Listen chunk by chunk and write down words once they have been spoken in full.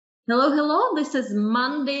Hello, hello. This is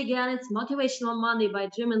Monday again. It's Motivational Monday by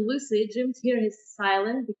Jim and Lucy. Jim's here. He's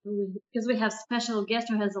silent because we have special guest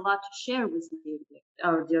who has a lot to share with you,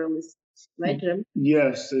 our dear listeners. Right, Jim?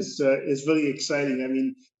 Yes, it's really exciting. I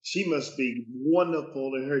mean, she must be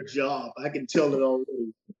wonderful in her job. I can tell it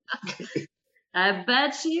already. I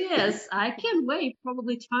bet she is. I can't wait.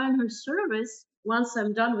 Probably trying her service once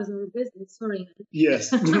I'm done with her business. Sorry.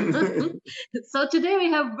 Yes. So today we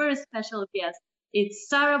have a very special guest. It's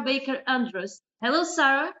Sarah Baker Andrus. Hello,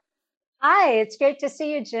 Sarah. Hi, it's great to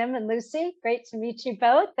see you, Jim and Lucy. Great to meet you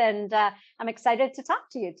both, and I'm excited to talk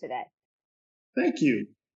to you today. Thank you.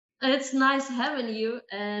 It's nice having you,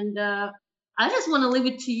 and I just want to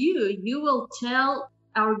leave it to you. You will tell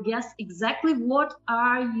our guests exactly what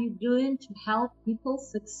are you doing to help people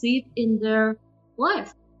succeed in their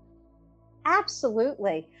life.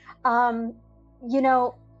 Absolutely.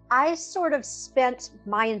 I sort of spent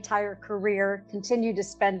my entire career, continue to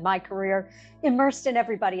spend my career immersed in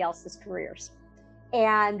everybody else's careers.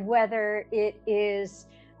 And whether it is,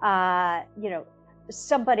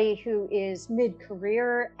 somebody who is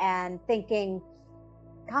mid-career and thinking,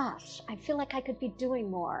 gosh, I feel like I could be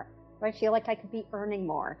doing more, or I feel like I could be earning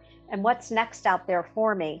more, and what's next out there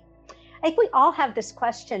for me? I think we all have this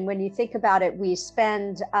question. When you think about it, we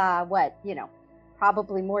spend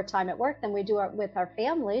probably more time at work than we do with our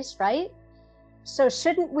families, right? So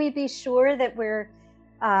shouldn't we be sure that we're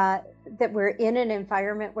in an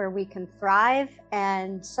environment where we can thrive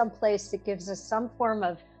and someplace that gives us some form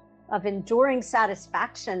of enduring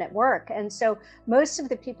satisfaction at work? And so most of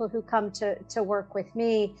the people who come to work with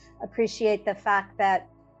me appreciate the fact that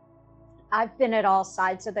I've been at all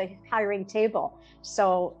sides of the hiring table.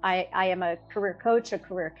 So I am a career coach, a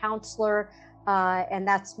career counselor, and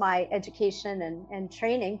that's my education and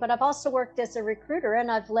training. But I've also worked as a recruiter, and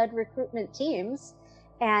I've led recruitment teams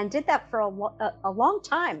and did that for a long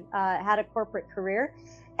time. Had a corporate career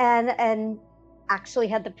and actually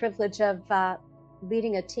had the privilege of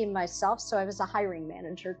leading a team myself. So I was a hiring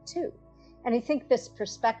manager too. And I think this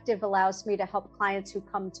perspective allows me to help clients who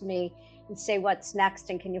come to me and say, what's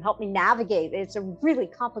next? And can you help me navigate? It's a really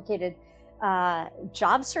complicated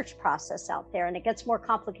job search process out there, and it gets more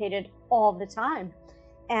complicated all the time.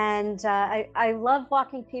 And I love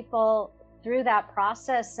walking people through that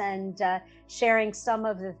process and sharing some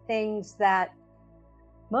of the things that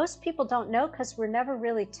most people don't know because we're never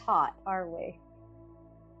really taught, are we?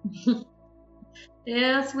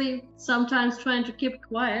 Yes, we sometimes trying to keep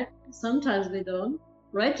quiet. Sometimes we don't.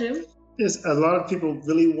 Right, Jim? Yes, a lot of people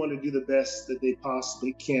really want to do the best that they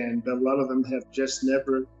possibly can, but a lot of them have just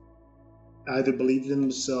never either believed in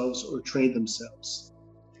themselves or trained themselves.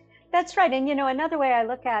 That's right. And, another way I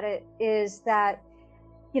look at it is that,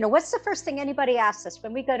 what's the first thing anybody asks us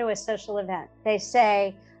when we go to a social event? They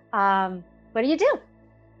say, what do you do?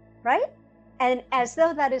 Right? And as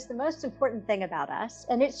though that is the most important thing about us.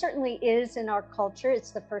 And it certainly is in our culture.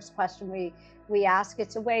 It's the first question we ask.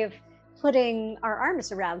 It's a way of putting our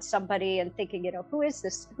arms around somebody and thinking, who is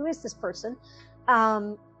this person?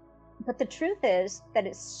 But the truth is that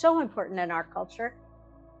it's so important in our culture,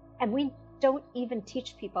 and we don't even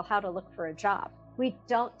teach people how to look for a job. We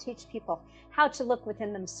don't teach people how to look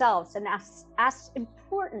within themselves and ask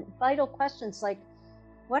important, vital questions like,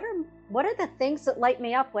 what are the things that light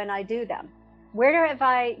me up when I do them? Where have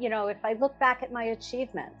I, if I look back at my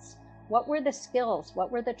achievements, what were the skills? What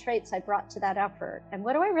were the traits I brought to that effort? And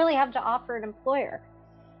what do I really have to offer an employer?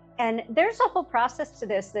 And there's a whole process to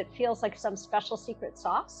this that feels like some special secret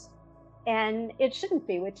sauce. And it shouldn't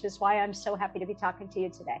be, which is why I'm so happy to be talking to you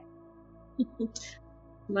today.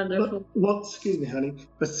 Wonderful. Well, excuse me, honey.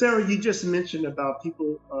 But Sarah, you just mentioned about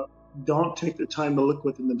people don't take the time to look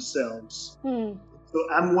within themselves. So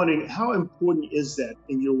I'm wondering, how important is that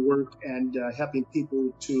in your work and helping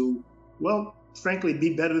people to, well, frankly,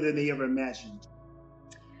 be better than they ever imagined?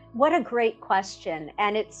 What a great question.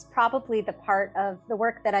 And it's probably the part of the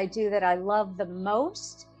work that I do that I love the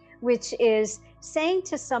most, which is saying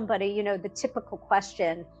to somebody, the typical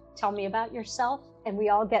question, tell me about yourself. And we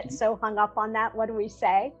all get so hung up on that. What do we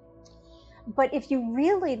say? But if you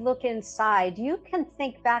really look inside, you can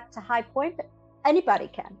think back to high point. Anybody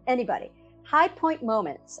can, anybody. High point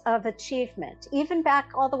moments of achievement, even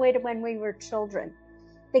back all the way to when we were children.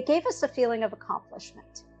 They gave us a feeling of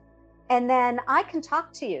accomplishment. And then I can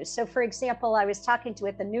talk to you. So for example, I was talking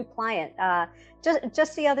with a new client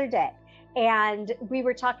just the other day, and we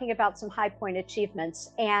were talking about some high point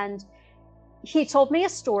achievements. And he told me a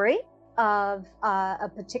story of a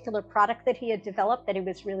particular product that he had developed that he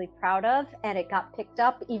was really proud of, and it got picked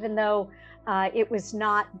up, even though it was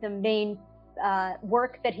not the main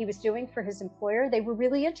work that he was doing for his employer. They were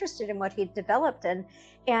really interested in what he'd developed,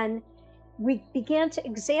 and we began to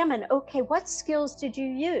examine, okay, what skills did you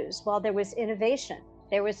use? Well, there was innovation,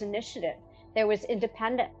 there was initiative, there was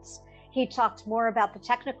independence. He talked more about the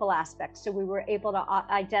technical aspects, so we were able to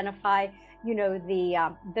identify,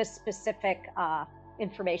 the specific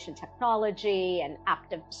information technology and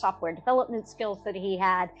active software development skills that he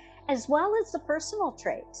had, as well as the personal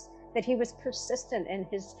traits, that he was persistent in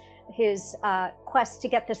his quest to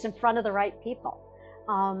get this in front of the right people.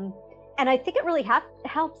 And I think it really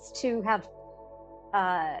helps to have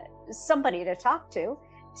somebody to talk to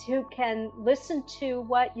who can listen to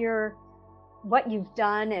what you've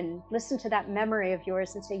done and listen to that memory of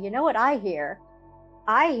yours and say, you know what I hear?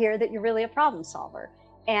 I hear that you're really a problem solver.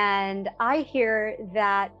 And I hear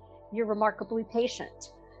that you're remarkably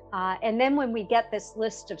patient. And then when we get this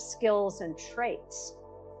list of skills and traits,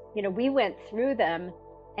 we went through them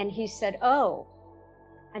and he said, oh,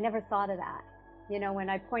 I never thought of that. When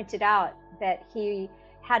I pointed out that he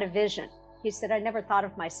had a vision, he said, I never thought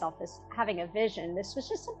of myself as having a vision. This was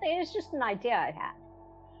just something, it was just an idea I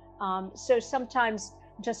had. So sometimes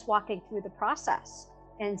just walking through the process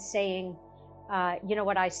and saying, you know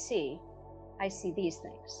what I see these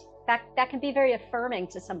things. That can be very affirming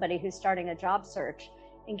to somebody who's starting a job search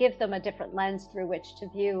and give them a different lens through which to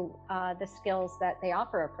view the skills that they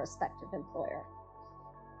offer a prospective employer.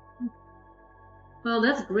 Well,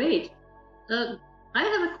 that's great. I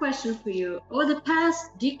have a question for you. Over the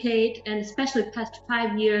past decade, and especially past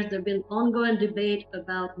 5 years, there have been ongoing debate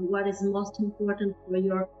about what is most important for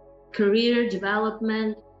your career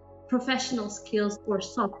development, professional skills or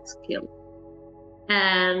soft skills.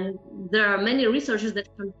 And there are many researchers that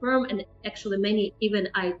confirm, and actually many even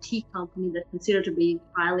IT companies that consider to be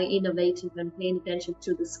highly innovative and paying attention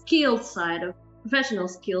to the skill side of professional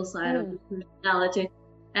skill side of the personality,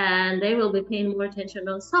 and they will be paying more attention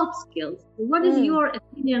on soft skills. What is your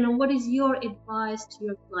opinion, and what is your advice to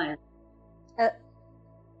your client?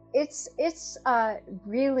 It's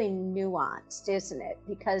really nuanced, isn't it?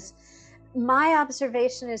 Because my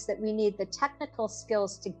observation is that we need the technical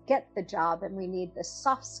skills to get the job, and we need the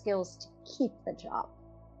soft skills to keep the job.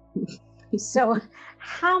 So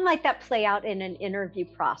how might that play out in an interview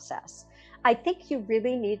process? I think you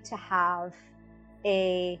really need to have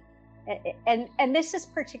and this is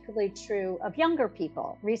particularly true of younger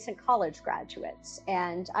people, recent college graduates.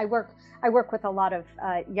 And I work with a lot of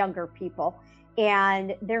younger people,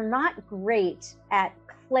 and they're not great at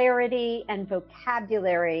clarity and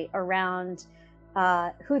vocabulary around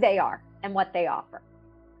who they are and what they offer.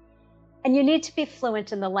 And you need to be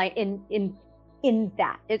fluent in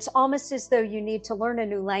that. It's almost as though you need to learn a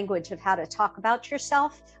new language of how to talk about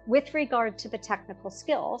yourself with regard to the technical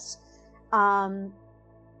skills,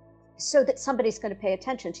 so that somebody's going to pay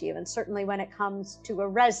attention to you. And certainly when it comes to a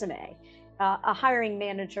resume, a hiring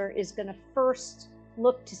manager is going to first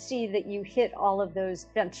look to see that you hit all of those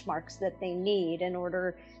benchmarks that they need in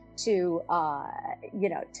order to,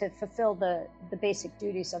 to fulfill the basic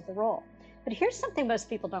duties of the role. But here's something most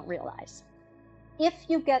people don't realize. If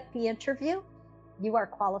you get the interview, you are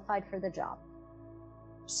qualified for the job.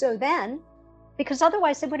 So then, because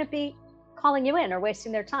otherwise they wouldn't be calling you in or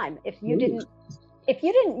wasting their time. If you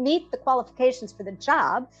didn't meet the qualifications for the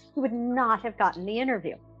job, you would not have gotten the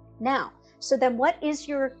interview. Now, so then what is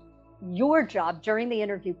your job during the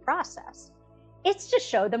interview process? It's to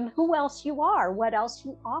show them who else you are, what else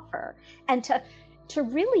you offer, and to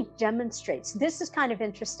really demonstrate. So this is kind of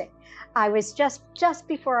interesting. I was just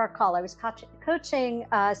before our call, I was coaching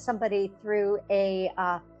somebody through a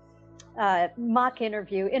mock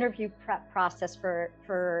interview prep process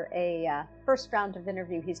for a first round of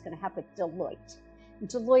interview he's going to have with Deloitte.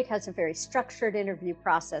 Deloitte has a very structured interview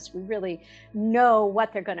process. We really know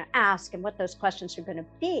what they're going to ask and what those questions are going to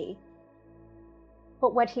be.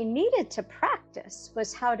 But what he needed to practice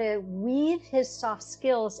was how to weave his soft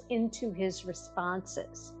skills into his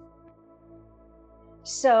responses.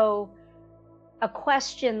 So a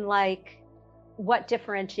question like, what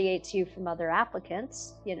differentiates you from other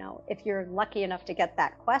applicants? If you're lucky enough to get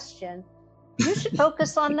that question, you should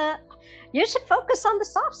focus on the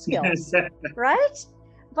soft skills, right?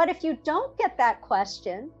 But if you don't get that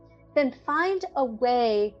question, then find a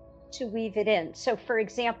way to weave it in. So for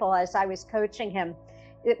example, as I was coaching him,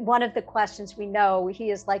 one of the questions we know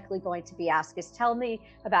he is likely going to be asked is, tell me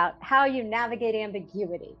about how you navigate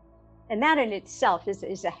ambiguity. And that in itself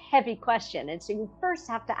is a heavy question. And so you first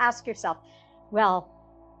have to ask yourself, well,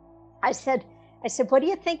 I said, what do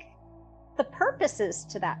you think the purpose is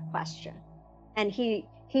to that question? And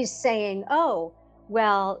he's saying, oh,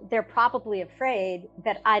 well, they're probably afraid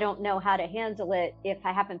that I don't know how to handle it if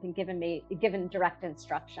I haven't been given direct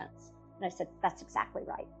instructions. And I said, that's exactly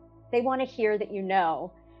right. They want to hear that you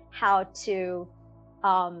know how to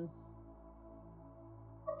how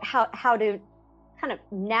to kind of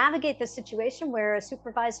navigate the situation where a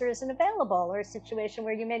supervisor isn't available, or a situation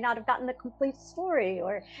where you may not have gotten the complete story,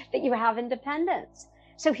 or that you have independence.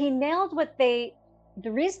 So he nailed the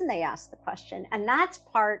reason they asked the question, and that's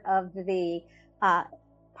part of the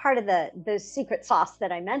secret sauce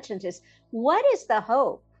that I mentioned, is what is the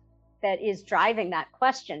hope that is driving that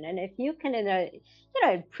question. And if you can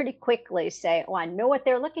pretty quickly say, oh, I know what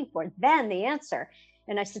they're looking for, then the answer.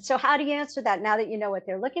 And I said, so how do you answer that now that you know what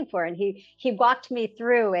they're looking for? And he walked me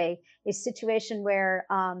through a situation where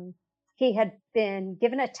he had been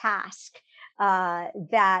given a task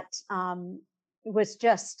that was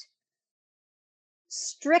just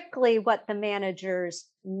strictly what the manager's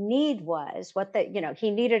need was, he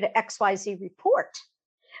needed an XYZ report,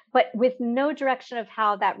 but with no direction of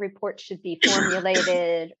how that report should be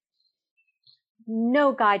formulated,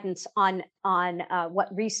 no guidance on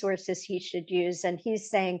what resources he should use. And he's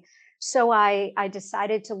saying, so I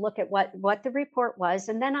decided to look at what the report was,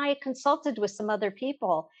 and then I consulted with some other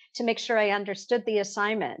people to make sure I understood the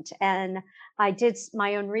assignment. And I did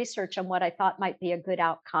my own research on what I thought might be a good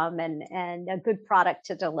outcome and a good product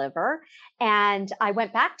to deliver. And I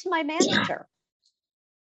went back to my manager.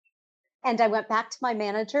 And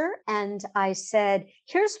I said,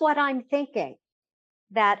 here's what I'm thinking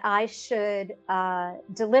that I should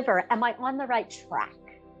deliver. Am I on the right track?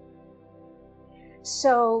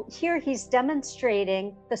 So here he's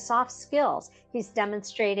demonstrating the soft skills. He's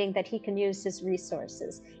demonstrating that he can use his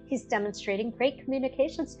resources. He's demonstrating great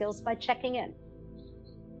communication skills by checking in.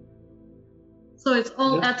 So it's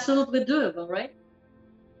all absolutely doable, right?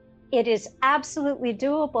 It is absolutely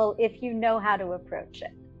doable if you know how to approach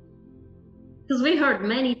it. Because we heard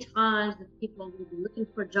many times that people will be looking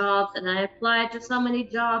for jobs, and I applied to so many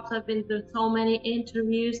jobs. I've been to so many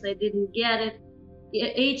interviews. They didn't get it.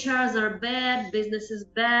 HRs are bad. Business is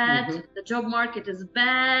bad. Mm-hmm. The job market is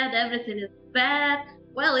bad. Everything is bad.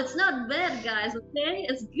 Well, it's not bad, guys. Okay,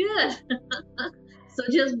 it's good. So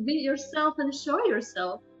just be yourself and show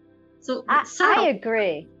yourself. So I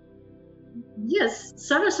agree. Yes,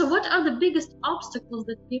 Sarah. So what are the biggest obstacles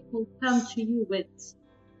that people come to you with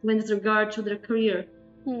regard to their career?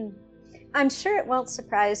 I'm sure it won't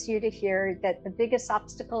surprise you to hear that the biggest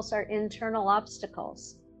obstacles are internal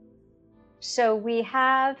obstacles. So we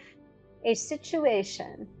have a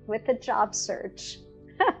situation with a job search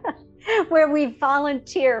where we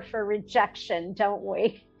volunteer for rejection, don't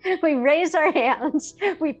we? We raise our hands,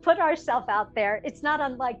 we put ourselves out there. It's not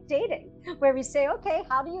unlike dating, where we say, okay,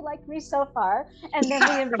 how do you like me so far? And then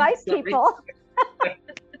we invite people.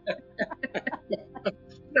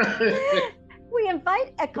 We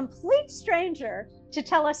invite a complete stranger to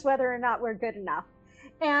tell us whether or not we're good enough.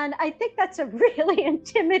 And I think that's a really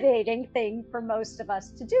intimidating thing for most of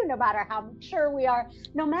us to do, no matter how mature we are,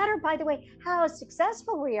 no matter, by the way, how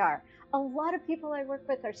successful we are. A lot of people I work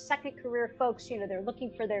with are second career folks, they're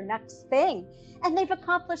looking for their next thing, and they've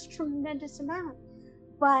accomplished tremendous amount.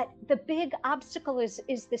 But the big obstacle is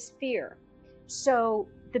this fear. So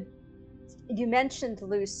you mentioned,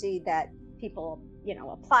 Lucy, that people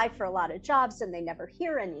apply for a lot of jobs and they never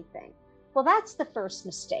hear anything. Well, that's the first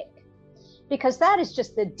mistake, because that is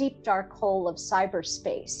just the deep, dark hole of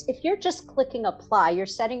cyberspace. If you're just clicking apply, you're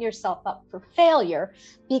setting yourself up for failure,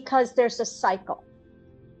 because there's a cycle.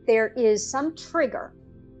 There is some trigger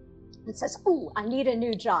that says, oh, I need a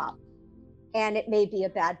new job. And it may be a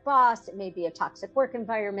bad boss. It may be a toxic work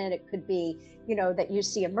environment. It could be, that you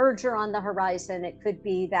see a merger on the horizon. It could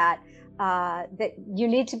be that that you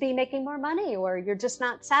need to be making more money, or you're just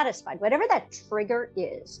not satisfied. Whatever that trigger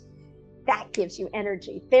is, that gives you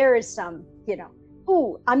energy. There is some,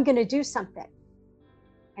 ooh, I'm going to do something.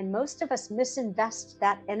 And most of us misinvest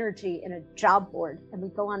that energy in a job board, and we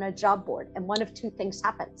go on a job board, and one of two things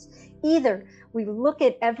happens. Either we look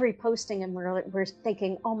at every posting and we're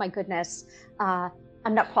thinking, oh my goodness,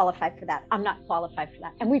 I'm not qualified for that. I'm not qualified for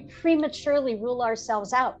that. And we prematurely rule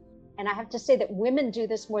ourselves out. And I have to say that women do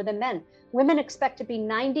this more than men. Women expect to be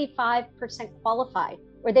 95% qualified,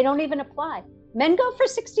 or they don't even apply. Men go for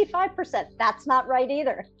 65%. That's not right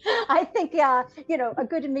either. I think, a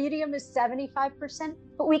good medium is 75%,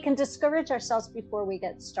 but we can discourage ourselves before we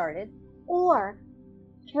get started, or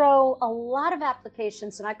throw a lot of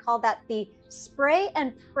applications. And I call that the spray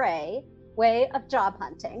and pray way of job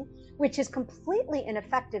hunting, which is completely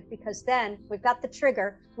ineffective, because then we've got the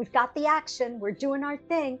trigger, we've got the action, we're doing our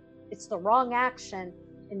thing. It's the wrong action.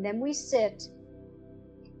 And then we sit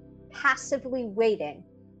passively waiting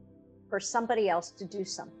for somebody else to do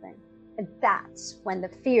something. And that's when the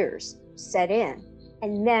fears set in,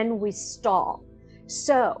 and then we stall.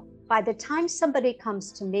 So by the time somebody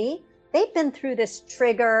comes to me, they've been through this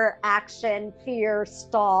trigger, action, fear,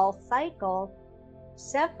 stall cycle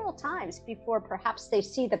several times before perhaps they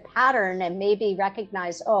see the pattern and maybe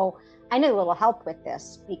recognize, oh, I need a little help with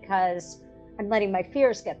this because I'm letting my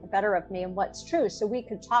fears get the better of me and what's true. So we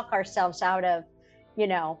could talk ourselves out of,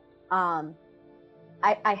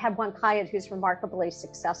 I had one client who's remarkably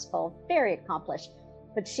successful, very accomplished,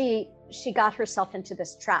 but she got herself into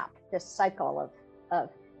this trap, this cycle of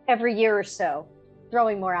every year or so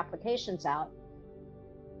throwing more applications out.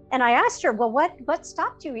 And I asked her, well, what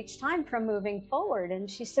stopped you each time from moving forward? And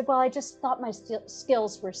she said, well, I just thought my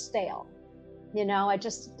skills were stale.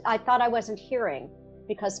 I thought I wasn't hearing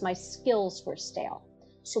because my skills were stale.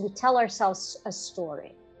 So we tell ourselves a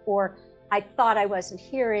story, or I thought I wasn't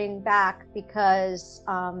hearing back because,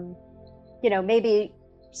 maybe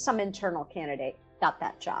some internal candidate got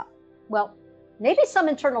that job. Well, maybe some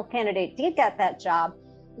internal candidate did get that job,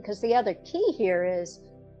 because the other key here is,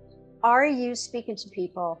 are you speaking to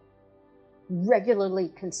people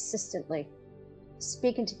regularly, consistently,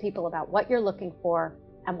 speaking to people about what you're looking for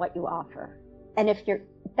and what you offer? And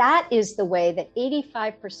that is the way that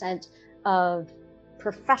 85% of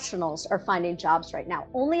professionals are finding jobs right now.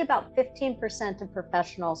 Only about 15% of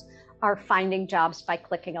professionals are finding jobs by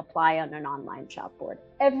clicking apply on an online job board.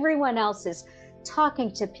 Everyone else is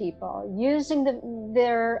talking to people, using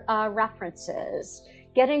their references,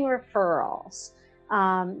 getting referrals.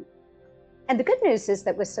 And the good news is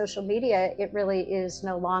that with social media, it really is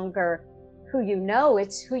no longer who you know,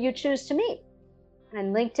 it's who you choose to meet.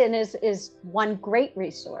 And LinkedIn is one great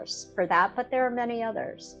resource for that, but there are many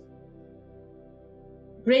others.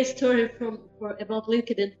 Great story about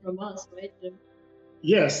LinkedIn from us, right, Jim?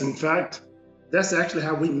 Yes, in fact, that's actually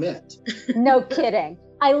how we met. No kidding.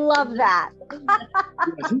 I love that.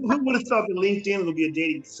 Yes, who would have thought that LinkedIn would be a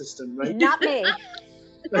dating system, right? Not me.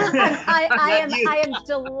 I am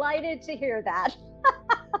delighted to hear that.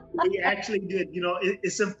 We actually did.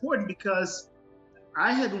 It's important because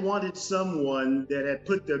I had wanted someone that had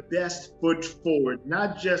put their best foot forward,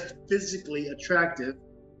 not just physically attractive,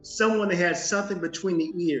 someone that had something between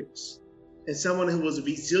the ears, and someone who was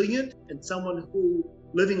resilient, and someone who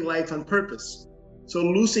living life on purpose. So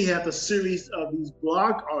Lucy had a series of these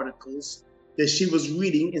blog articles that she was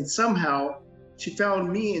reading, and somehow she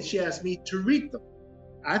found me and she asked me to read them.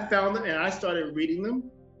 I found them and I started reading them,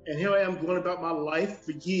 and here I am going about my life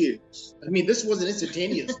for years. I mean, this wasn't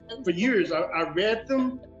instantaneous. For years, I read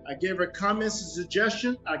them, I gave her comments and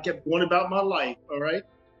suggestions, I kept going about my life, all right?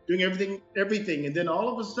 Doing everything. And then all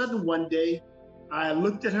of a sudden one day, I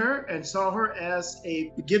looked at her and saw her as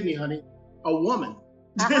forgive me, honey, a woman.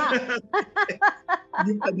 Uh-huh.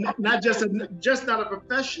 Not not a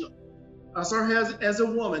professional. I saw her as a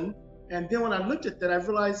woman. And then when I looked at that, I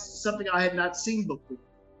realized something I had not seen before.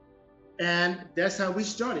 And that's how we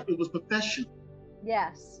started. It was professional.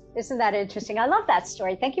 Yes. Isn't that interesting? I love that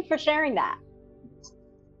story. Thank you for sharing that.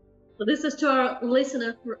 So this is to our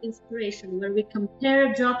listener for inspiration. When we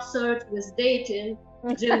compare job search with dating,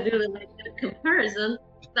 Jim really like that comparison,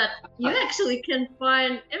 that you actually can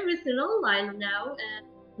find everything online now, and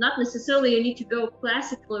not necessarily you need to go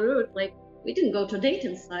classical route. Like, we didn't go to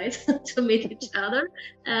dating sites to meet each other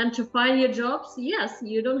and to find your jobs. Yes,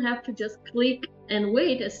 you don't have to just click and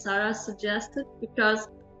wait, as Sarah suggested, because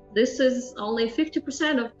this is only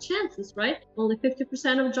 50% of chances, right? Only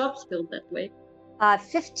 50% of jobs filled that way.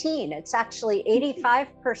 15. It's actually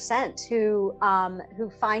 85%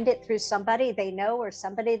 who find it through somebody they know or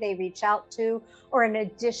somebody they reach out to, or an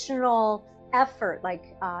additional effort,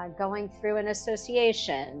 like going through an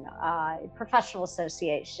association, professional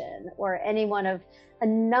association, or any one of a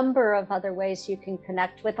number of other ways you can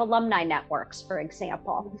connect with alumni networks, for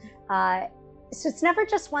example. So it's never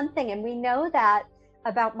just one thing. And we know that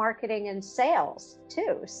about marketing and sales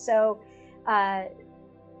too. So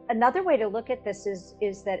another way to look at this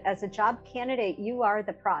is that as a job candidate, you are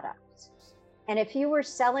the product. And if you were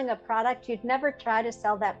selling a product, you'd never try to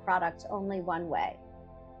sell that product only one way.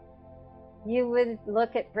 You would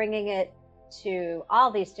look at bringing it to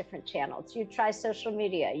all these different channels. You'd try social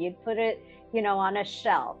media, you'd put it, on a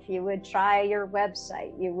shelf. You would try your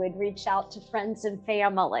website, you would reach out to friends and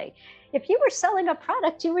family. If you were selling a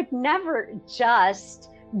product, you would never just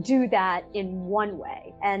do that in one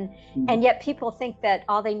way. And yet people think that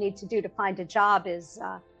all they need to do to find a job is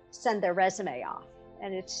send their resume off.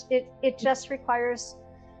 And it just requires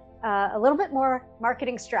a little bit more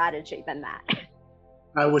marketing strategy than that.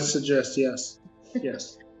 I would suggest yes.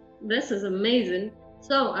 Yes. This is amazing.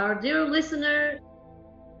 So, our dear listener,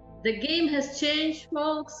 the game has changed,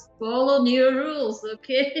 folks. Follow new rules,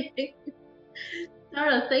 okay?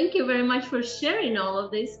 Sarah, thank you very much for sharing all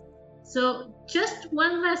of this. So, just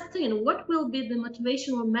one last thing. What will be the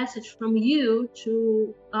motivational message from you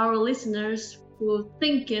to our listeners who are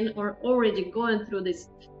thinking or already going through this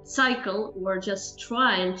cycle or just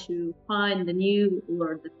trying to find the new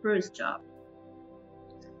or the first job?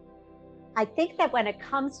 I think that when it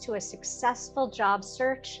comes to a successful job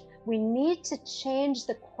search, we need to change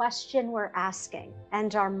the question we're asking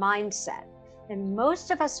and our mindset. And most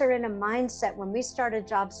of us are in a mindset when we start a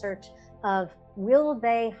job search of, will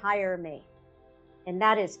they hire me? And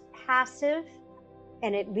that is passive,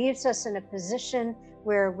 and it leaves us in a position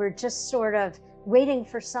where we're just sort of waiting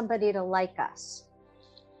for somebody to like us.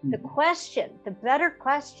 The question, the better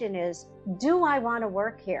question is, do I want to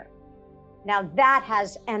work here? Now that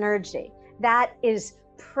has energy. That is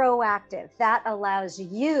proactive. That allows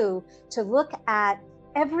you to look at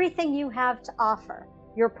everything you have to offer,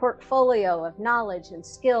 your portfolio of knowledge and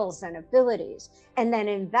skills and abilities, and then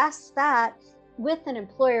invest that with an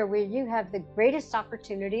employer where you have the greatest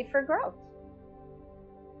opportunity for growth.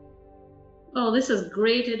 Oh, this is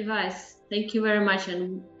great advice. Thank you very much.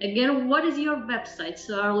 And again, what is your website?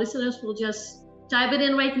 So our listeners will just type it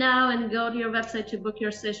in right now and go to your website to book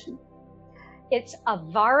your session. It's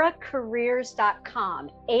avaracareers.com,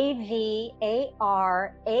 AVARAH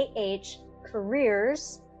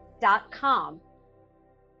careers.com.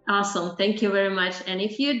 Awesome. Thank you very much. And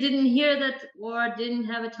if you didn't hear that or didn't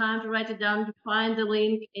have a time to write it down, to find the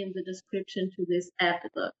link in the description to this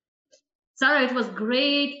episode. Sarah, it was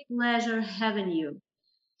great pleasure having you.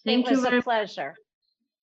 It was a pleasure.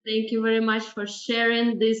 Thank you very much for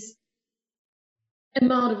sharing this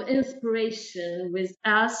amount of inspiration with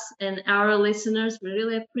us and our listeners. We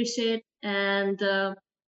really appreciate it, and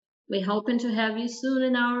we're hoping to have you soon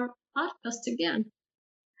in our podcast again.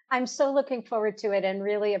 I'm so looking forward to it and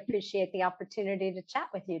really appreciate the opportunity to chat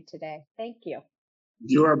with you today. Thank you.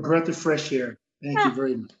 You are a breath of fresh air. Thank you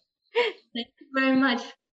very much. Thank you very much.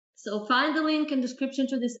 So find the link in the description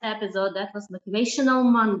to this episode. That was Motivational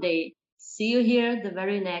Monday. See you here the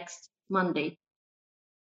very next Monday.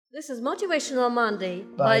 This is Motivational Monday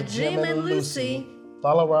by Jim and Lucy.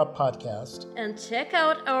 Follow our podcast and check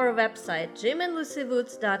out our website,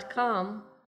 jimandlucywoods.com.